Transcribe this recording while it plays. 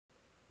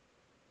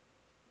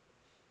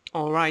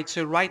Alright,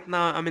 so right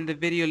now I'm in the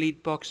video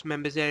lead box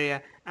members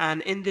area,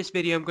 and in this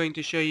video I'm going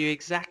to show you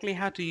exactly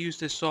how to use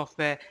this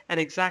software and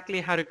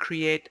exactly how to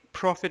create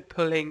profit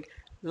pulling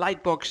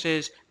light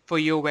boxes for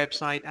your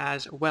website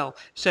as well.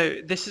 So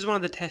this is one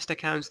of the test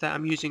accounts that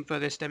I'm using for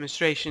this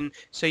demonstration,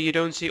 so you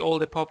don't see all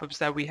the pop-ups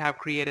that we have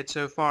created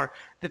so far.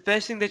 The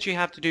first thing that you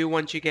have to do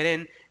once you get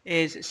in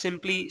is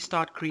simply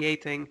start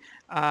creating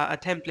a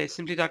template,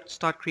 simply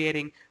start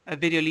creating a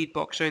video lead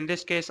box. So in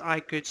this case I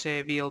could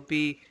say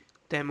VLB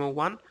demo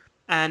 1,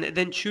 and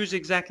then choose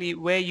exactly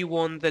where you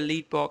want the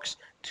lead box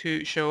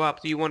to show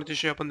up. Do you want it to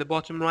show up on the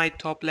bottom right,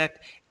 top left?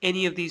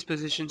 Any of these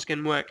positions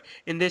can work.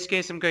 In this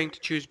case I'm going to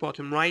choose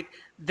bottom right.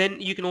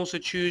 Then you can also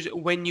choose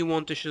when you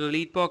want to show the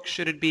lead box.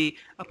 Should it be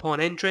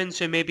upon entrance,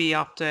 so maybe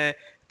after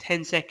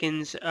 10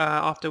 seconds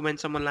after when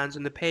someone lands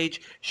on the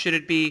page? Should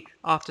it be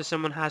after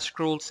someone has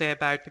scrolled, say,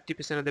 about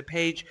 50% of the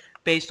page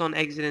based on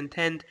exit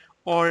intent,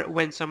 or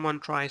when someone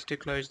tries to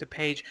close the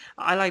page?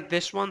 I like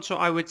this one, so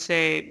I would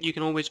say you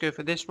can always go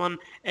for this one.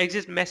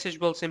 Exit message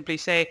will simply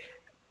say,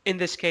 in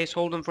this case,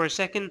 hold on for a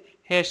second,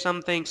 here's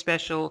something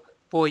special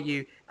for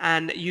you,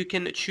 and you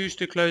can choose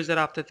to close that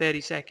after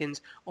 30 seconds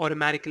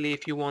automatically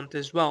if you want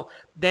as well.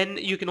 Then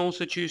you can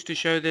also choose to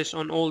show this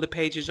on all the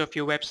pages of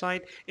your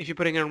website. If you're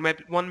putting it on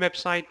one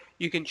website,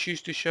 you can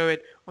choose to show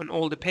it on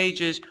all the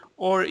pages,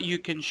 or you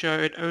can show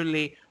it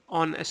only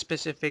on a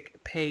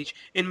specific page,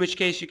 in which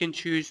case you can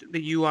choose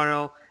the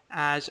URL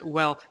as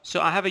well.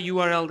 So I have a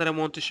URL that I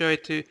want to show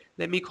it to.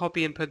 Let me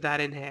copy and put that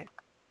in here.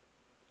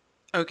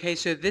 Okay,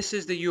 so this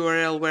is the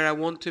URL where I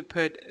want to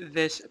put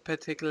this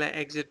particular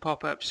exit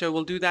pop-up. So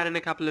we'll do that in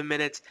a couple of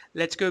minutes.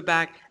 Let's go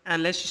back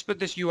and let's just put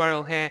this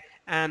URL here,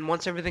 and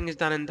once everything is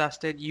done and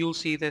dusted, you'll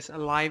see this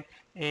live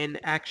in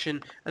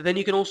action. And then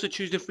you can also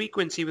choose the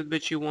frequency with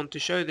which you want to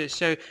show this.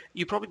 So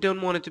you probably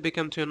don't want it to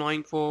become too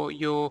annoying for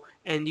your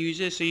end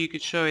users, so you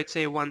could show it,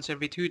 say, once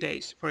every 2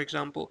 days, for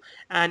example.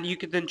 And you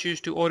could then choose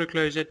to auto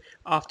close it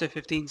after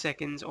 15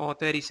 seconds or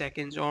 30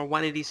 seconds or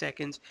 180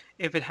 seconds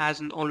if it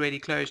hasn't already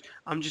closed.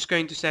 I'm just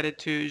going to set it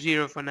to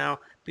 0 for now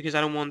because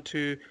I don't want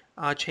to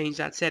change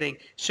that setting.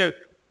 So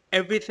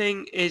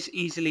everything is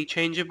easily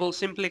changeable.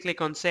 Simply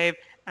click on save,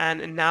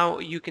 and now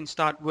you can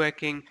start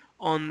working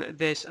on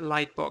this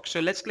light box.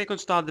 So let's click on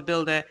start the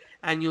builder,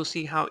 and you'll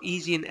see how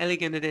easy and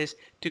elegant it is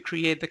to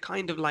create the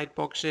kind of light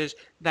boxes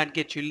that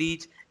get you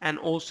leads and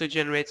also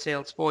generate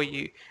sales for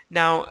you.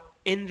 Now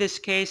in this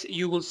case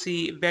you will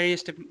see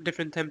various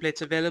different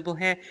templates available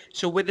here.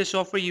 So with this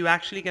offer you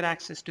actually get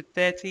access to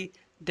 30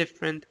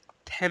 different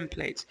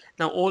templates.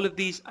 Now all of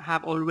these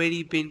have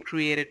already been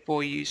created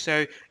for you,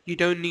 so you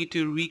don't need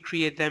to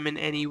recreate them in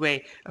any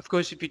way. Of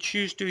course, if you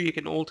choose to, you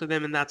can alter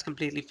them, and that's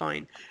completely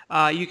fine.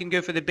 You can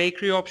go for the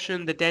bakery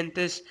option, the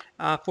dentist,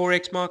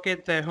 forex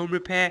market, the home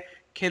repair,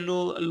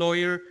 Kindle,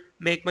 lawyer,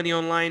 make money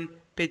online,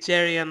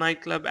 pizzeria,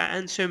 nightclub,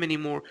 and so many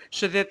more.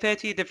 So there are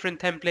 30 different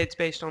templates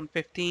based on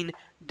 15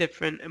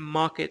 different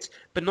markets.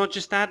 But not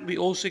just that, we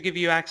also give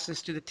you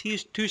access to the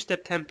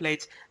two-step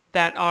templates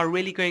that are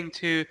really going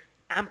to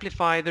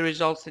amplify the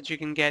results that you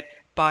can get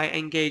by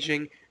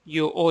engaging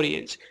your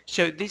audience.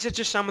 So these are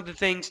just some of the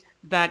things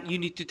that you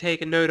need to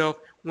take a note of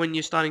when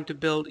you're starting to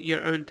build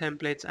your own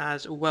templates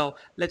as well.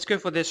 Let's go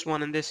for this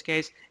one. In this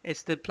case,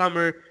 it's the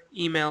plumber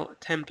email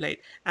template.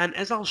 And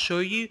as I'll show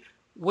you,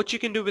 what you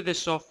can do with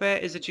this software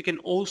is that you can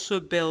also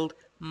build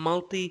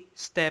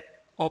multi-step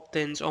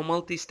opt-ins or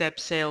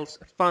multi-step sales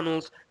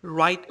funnels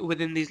right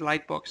within these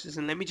light boxes.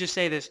 And let me just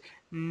say this,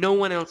 no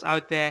one else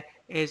out there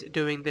is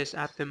doing this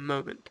at the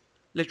moment.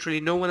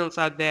 Literally no one else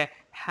out there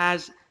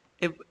has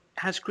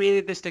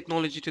created this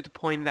technology to the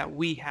point that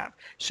we have.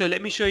 So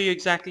let me show you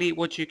exactly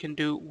what you can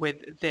do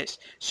with this.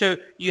 So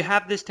you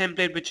have this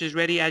template which is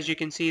ready. As you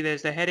can see,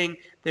 there's the heading,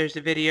 there's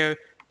the video,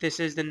 this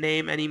is the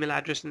name and email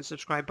address and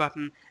subscribe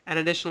button, an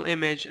additional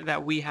image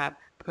that we have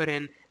put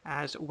in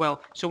as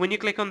well. So when you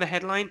click on the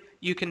headline,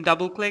 you can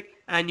double click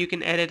and you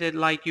can edit it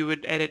like you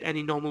would edit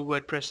any normal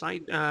WordPress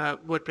site,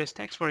 WordPress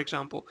text, for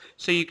example.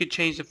 So you could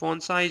change the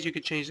font size, you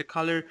could change the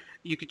color,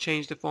 you could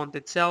change the font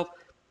itself,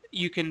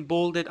 you can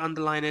bold it,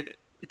 underline it,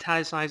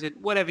 italicize it,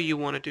 whatever you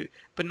want to do.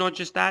 But not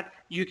just that,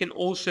 you can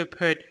also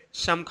put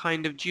some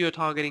kind of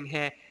geo-targeting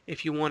here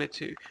if you wanted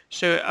to.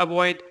 So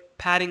avoid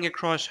padding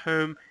across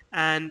home,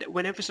 and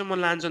whenever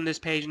someone lands on this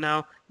page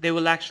now, they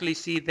will actually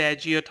see their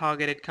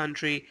geo-targeted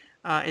country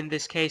in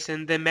this case,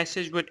 and the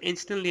message would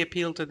instantly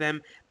appeal to them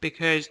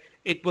because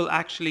it will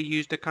actually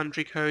use the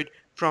country code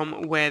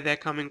from where they're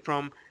coming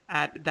from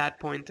at that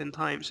point in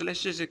time. So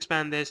let's just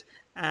expand this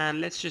and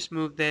let's just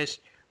move this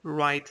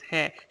right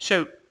here.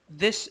 So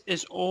this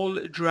is all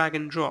drag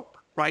and drop,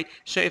 right?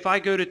 So if I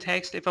go to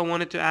text, if I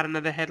wanted to add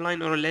another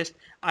headline or a list,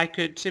 I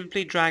could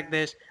simply drag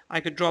this,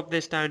 I could drop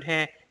this down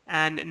here,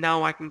 and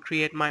now I can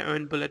create my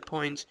own bullet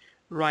points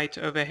right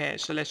over here.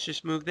 So let's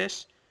just move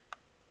this.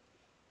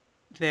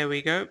 There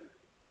we go.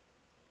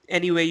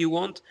 Any way you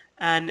want,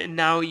 and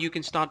now you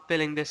can start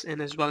filling this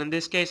in as well. In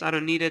this case I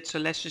don't need it, so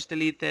let's just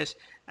delete this,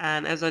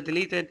 and as I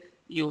delete it,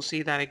 you'll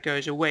see that it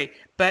goes away.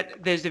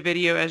 But there's the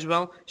video as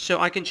well, so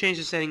I can change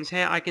the settings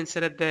here. I can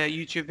set up the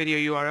YouTube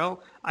video URL.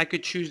 I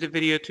could choose the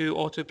video to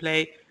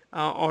autoplay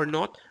or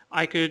not.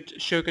 I could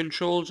show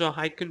controls or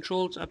hide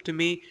controls, up to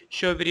me.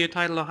 Show video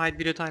title or hide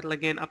video title,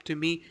 again up to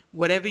me.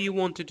 Whatever you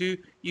want to do,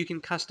 you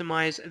can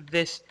customize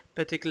this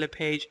particular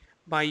page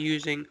by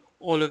using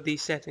all of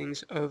these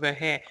settings over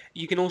here.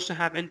 You can also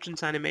have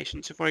entrance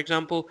animation. So for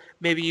example,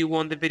 maybe you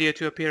want the video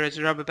to appear as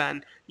a rubber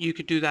band. You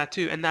could do that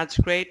too, and that's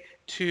great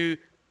to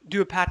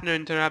do a pattern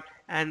interrupt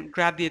and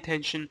grab the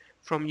attention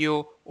from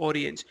your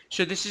audience.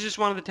 So this is just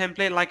one of the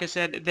template. Like I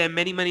said, there are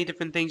many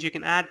different things you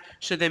can add.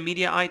 So they're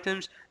media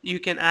items. You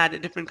can add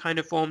different kind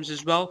of forms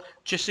as well.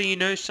 Just so you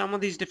know, some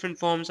of these different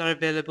forms are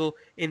available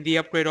in the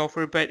upgrade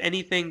offer, but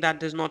anything that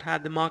does not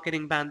have the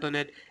marketing band on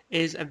it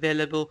is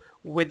available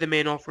with the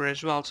main offer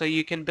as well. So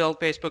you can build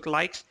Facebook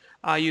likes.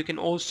 You can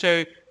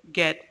also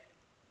get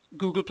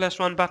Google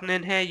 +1 button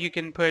in here. You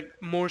can put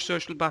more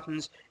social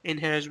buttons in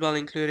here as well,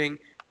 including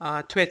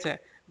Twitter.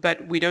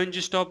 But we don't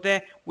just stop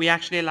there. We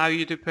actually allow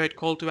you to put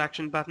call to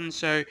action buttons.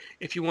 So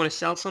if you want to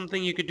sell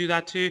something, you could do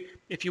that too.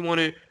 If you want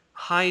to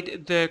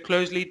hide the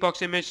closed lead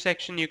box image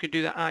section, you could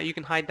do that. You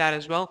can hide that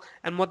as well.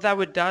 And what that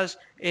would does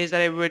is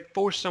that it would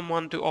force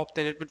someone to opt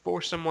in. It would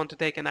force someone to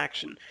take an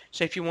action.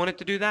 So if you wanted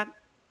to do that,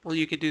 well,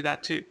 you could do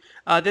that too.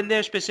 Then there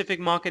are specific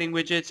marketing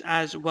widgets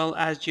as well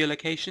as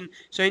geolocation.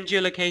 So in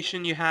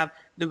geolocation, you have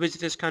the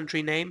visitor's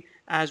country name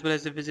as well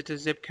as the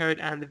visitor's zip code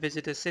and the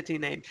visitor's city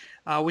name,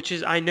 which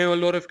is, I know a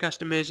lot of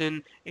customers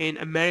in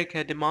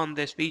America demand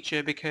this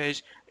feature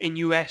because in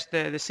US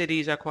the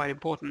cities are quite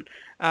important.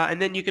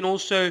 And then you can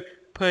also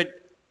put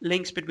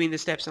links between the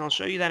steps, and I'll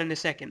show you that in a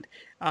second.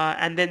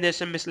 And then there's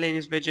some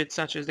miscellaneous widgets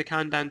such as the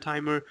countdown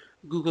timer,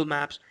 Google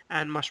Maps,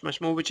 and much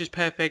more, which is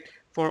perfect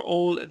for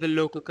all the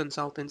local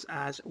consultants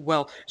as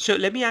well. So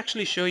let me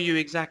actually show you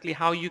exactly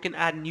how you can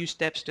add new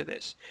steps to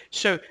this.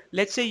 So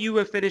let's say you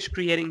were finished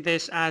creating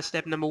this as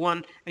step number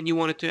 1 and you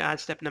wanted to add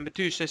step number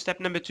 2. So step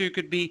number 2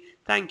 could be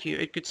thank you.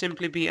 It could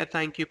simply be a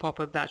thank you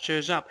pop-up that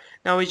shows up.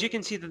 Now, as you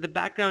can see, that the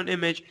background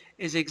image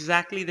is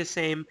exactly the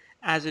same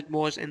as it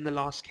was in the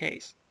last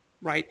case,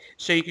 right?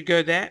 So you could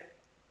go there.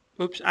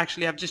 Oops,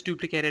 actually I've just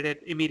duplicated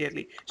it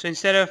immediately. So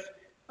instead of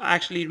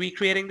actually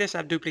recreating this,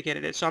 I've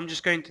duplicated it. So I'm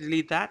just going to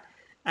delete that,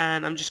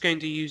 and I'm just going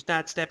to use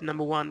that step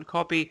number 1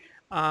 copy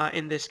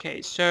in this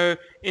case. So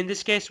in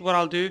this case, what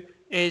I'll do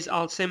is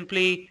I'll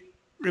simply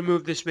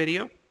remove this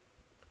video,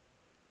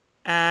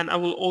 and I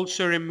will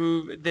also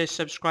remove this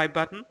subscribe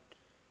button,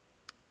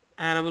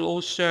 and I will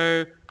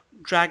also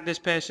drag this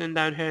person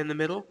down here in the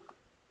middle,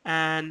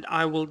 and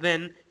I will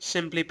then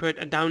simply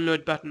put a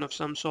download button of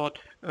some sort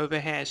over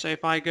here. So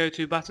if I go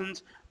to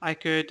buttons, I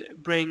could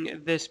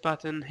bring this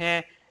button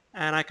here,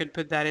 and I could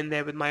put that in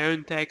there with my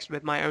own text,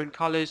 with my own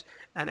colors,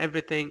 and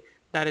everything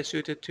that is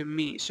suited to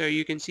me. So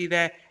you can see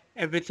there,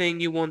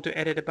 everything you want to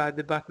edit about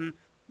the button,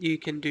 you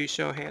can do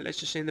so here. Let's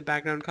just say in the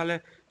background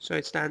color so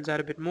it stands out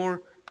a bit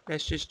more.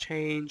 Let's just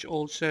change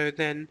also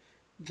then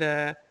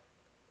the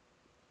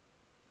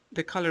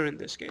color in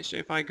this case. So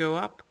if I go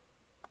up,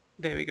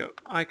 there we go,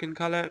 icon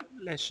color,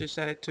 let's just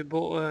set it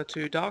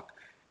to dark,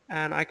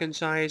 and icon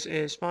size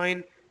is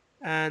fine,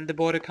 and the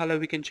border color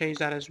we can change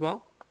that as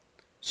well.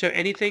 So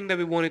anything that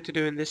we wanted to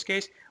do in this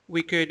case,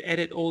 we could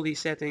edit all these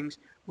settings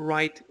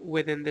right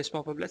within this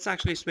pop-up. Let's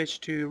actually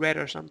switch to red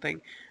or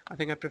something. I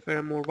think I prefer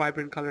a more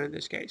vibrant color in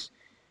this case.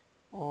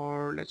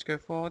 Or let's go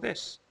for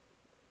this.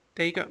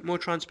 There you go, more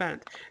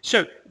transparent.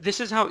 So this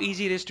is how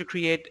easy it is to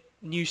create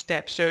new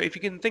steps. So if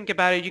you can think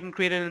about it, you can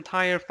create an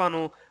entire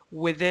funnel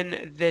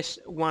within this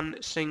one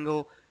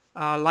single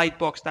light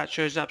box that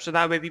shows up. So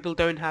that way people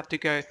don't have to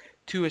go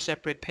to a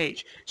separate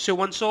page. So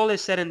once all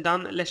is said and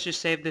done, let's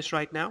just save this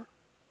right now.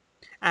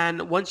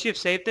 And once you've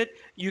saved it,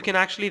 you can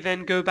actually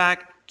then go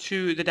back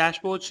to the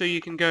dashboard. So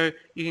you can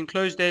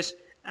close this,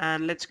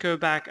 and let's go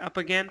back up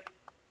again.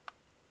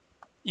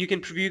 You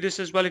can preview this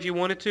as well if you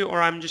wanted to,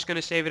 or I'm just going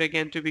to save it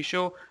again to be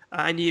sure.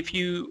 And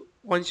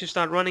once you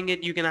start running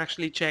it, you can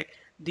actually check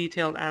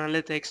detailed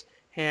analytics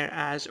here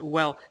as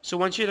well. So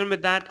once you're done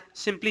with that,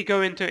 simply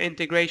go into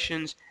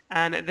integrations,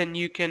 and then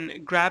you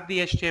can grab the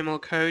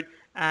HTML code,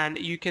 and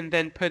you can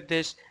then put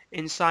this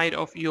inside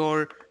of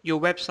your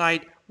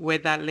website, where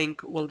that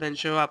link will then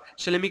show up.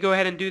 So let me go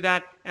ahead and do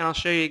that, and I'll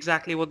show you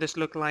exactly what this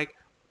looks like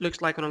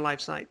on a live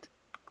site.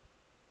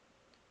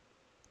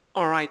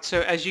 Alright,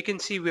 so as you can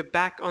see, we're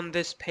back on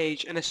this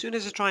page, and as soon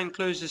as I try and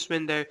close this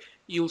window,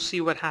 you'll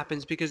see what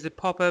happens, because the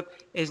pop-up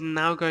is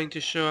now going to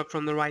show up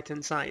from the right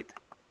hand side.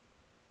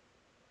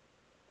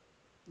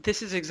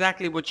 This is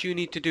exactly what you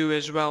need to do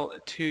as well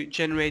to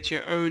generate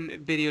your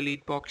own video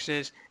lead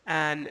boxes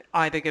and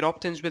either get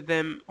opt-ins with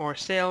them or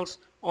sales,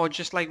 or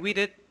just like we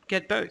did,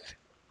 get both.